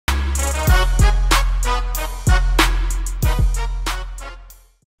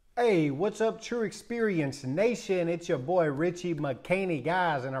Hey, what's up, TruExperience Nation? It's your boy Richie McCaney,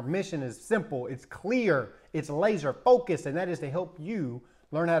 guys, and our mission is simple, it's clear, it's laser focused, and that is to help you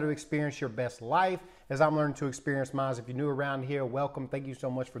learn how to experience your best life as I'm learning to experience mine. If you're new around here, welcome. Thank you so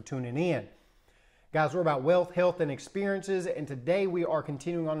much for tuning in. Guys, we're about wealth, health, and experiences, and today we are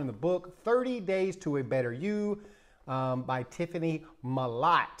continuing on in the book 30 Days to a Better You by Tiffany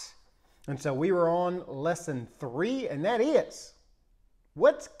Malott. And so we were on lesson 3, and that is,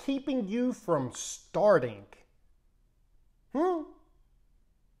 what's keeping you from starting? In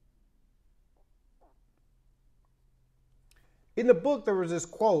the book, there was this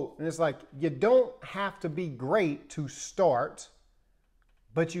quote, and it's like, you don't have to be great to start,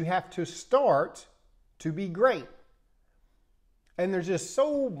 but you have to start to be great. And there's just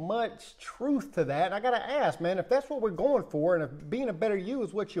so much truth to that. And I got to ask, man, if that's what we're going for, and if being a better you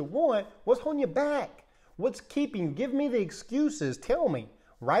is what you want, what's holding you back? What's keeping you? Give me the excuses. Tell me.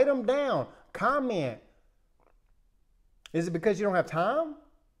 Write them down. Comment. Is it because you don't have time?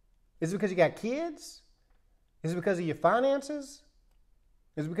 Is it because you got kids? Is it because of your finances?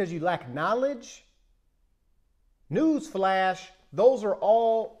 Is it because you lack knowledge? Newsflash, those are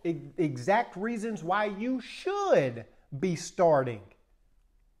all exact reasons why you should be starting.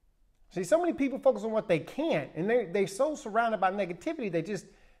 See, so many people focus on what they can't, and they're so surrounded by negativity,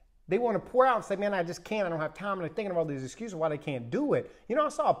 they want to pour out and say, man, I just can't, I don't have time, and they're thinking of all these excuses why they can't do it. You know, I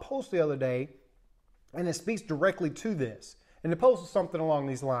saw a post the other day, and it speaks directly to this. And the post was something along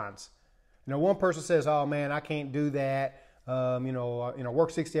these lines. You know, one person says, oh man, I can't do that.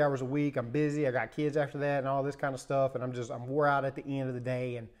 Work 60 hours a week, I'm busy, I got kids after that and all this kind of stuff, and I'm wore out at the end of the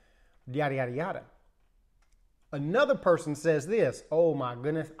day, and yada, yada, yada. Another person says this, oh my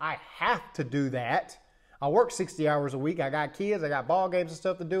goodness, I have to do that. I work 60 hours a week, I got kids, I got ball games and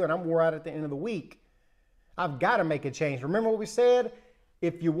stuff to do, and I'm wore out at the end of the week. I've got to make a change. Remember what we said?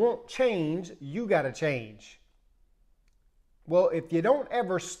 If you want change, you got to change. Well, if you don't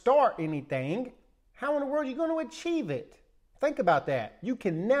ever start anything, how in the world are you going to achieve it? Think about that. You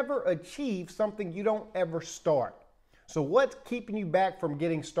can never achieve something you don't ever start. So what's keeping you back from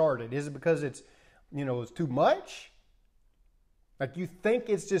getting started? Is it because it's too much? Like you think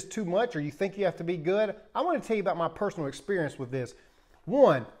it's just too much, or you think you have to be good? I want to tell you about my personal experience with this.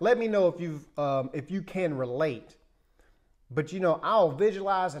 One, let me know if you can relate. But I'll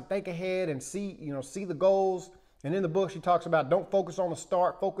visualize and think ahead and see the goals. And in the book, she talks about don't focus on the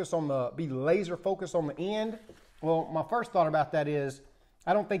start, be laser focused on the end. Well, my first thought about that is,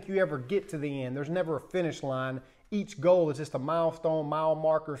 I don't think you ever get to the end. There's never a finish line. Each goal is just a milestone, mile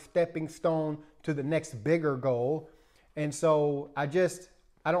marker, stepping stone to the next bigger goal. And so I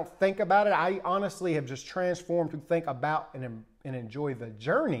don't think about it. I honestly have just transformed to think about and enjoy the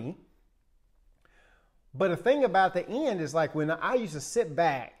journey. But the thing about the end is, like, when I used to sit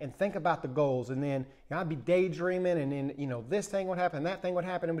back and think about the goals, and then I'd be daydreaming, and then this thing would happen, that thing would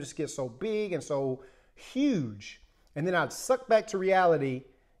happen, and it would just get so big and so huge. And then I'd suck back to reality,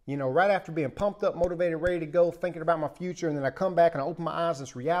 right after being pumped up, motivated, ready to go, thinking about my future, and then I come back and I open my eyes, and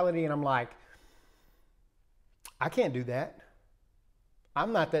it's reality, and I'm like, I can't do that.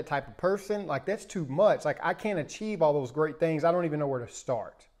 I'm not that type of person. Like, that's too much. Like, I can't achieve all those great things. I don't even know where to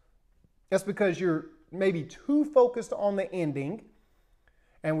start. That's because you're maybe too focused on the ending.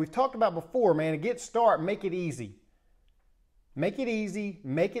 And we've talked about before, man, to get started, make it easy. Make it easy,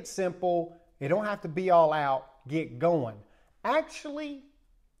 make it simple. It don't have to be all out. Get going. Actually,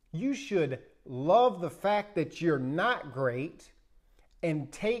 you should love the fact that you're not great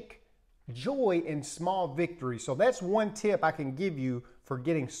and take joy in small victories. So that's one tip I can give you for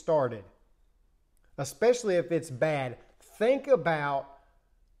getting started. Especially if it's bad. Think about,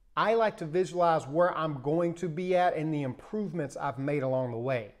 I like to visualize where I'm going to be at and the improvements I've made along the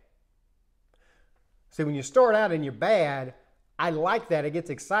way. See, when you start out and you're bad, I like that. It gets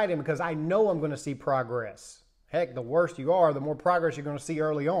exciting because I know I'm going to see progress. Heck, the worse you are, the more progress you're going to see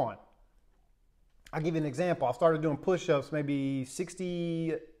early on. I'll give you an example. I started doing push-ups maybe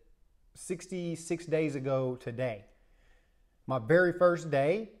 66 days ago today. My very first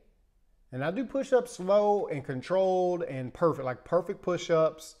day. And I do push-ups slow and controlled and perfect, like perfect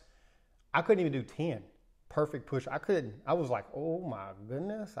push-ups. I couldn't even do 10 perfect push. I couldn't. I was like, oh my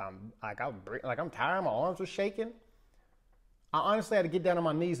goodness. I'm tired. My arms were shaking. I honestly had to get down on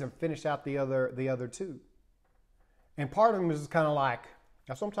my knees and finish out the other two. And part of me was kind of like,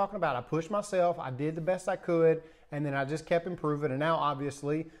 that's what I'm talking about. I pushed myself. I did the best I could. And then I just kept improving. And now,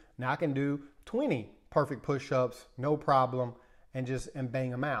 obviously, I can do 20 perfect push-ups, no problem, and bang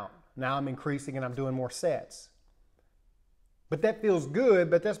them out. Now I'm increasing and I'm doing more sets. But that feels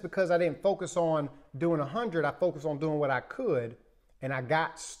good, but that's because I didn't focus on doing 100. I focused on doing what I could and I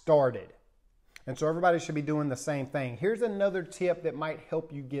got started. And so everybody should be doing the same thing. Here's another tip that might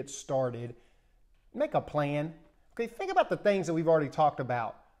help you get started. Make a plan. Okay, think about the things that we've already talked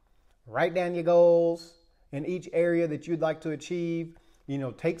about. Write down your goals in each area that you'd like to achieve.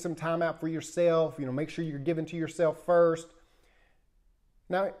 Take some time out for yourself. Make sure you're giving to yourself first.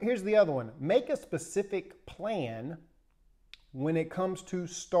 Now, here's the other one. Make a specific plan when it comes to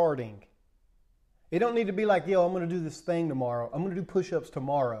starting. It don't need to be like, I'm going to do this thing tomorrow. I'm going to do push-ups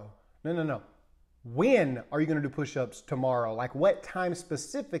tomorrow. No. When are you going to do push-ups tomorrow? Like what time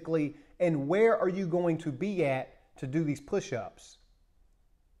specifically, and where are you going to be at to do these push-ups?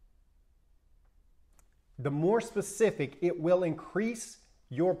 The more specific, it will increase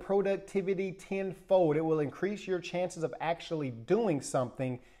your productivity tenfold. It will increase your chances of actually doing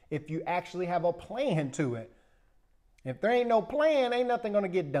something if you actually have a plan to it. If there ain't no plan, ain't nothing going to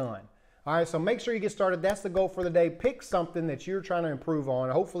get done. All right, so make sure you get started. That's the goal for the day. Pick something that you're trying to improve on.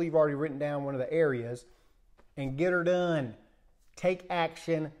 Hopefully you've already written down one of the areas and get her done. Take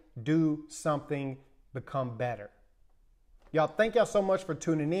action, do something, become better. Y'all, thank y'all so much for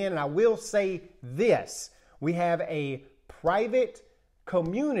tuning in. And I will say this, we have a private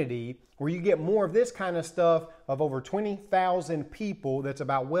community where you get more of this kind of stuff of over 20,000 people that's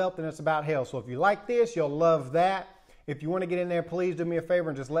about wealth and it's about health. So if you like this, you'll love that. If you want to get in there, please do me a favor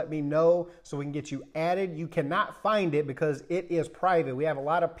and just let me know so we can get you added. You cannot find it because it is private. We have a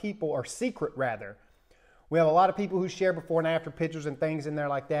lot of people, or secret rather. We have a lot of people who share before and after pictures and things in there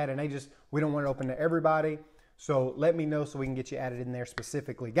like that, and we don't want it open to everybody. So let me know so we can get you added in there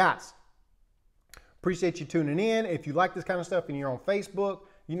specifically. Guys, appreciate you tuning in. If you like this kind of stuff and you're on Facebook,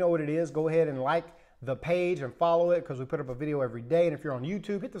 you know what it is. Go ahead and like the page and follow it because we put up a video every day. And if you're on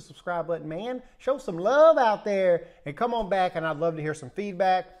YouTube, hit the subscribe button, man. Show some love out there and come on back, and I'd love to hear some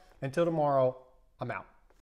feedback. Until tomorrow, I'm out.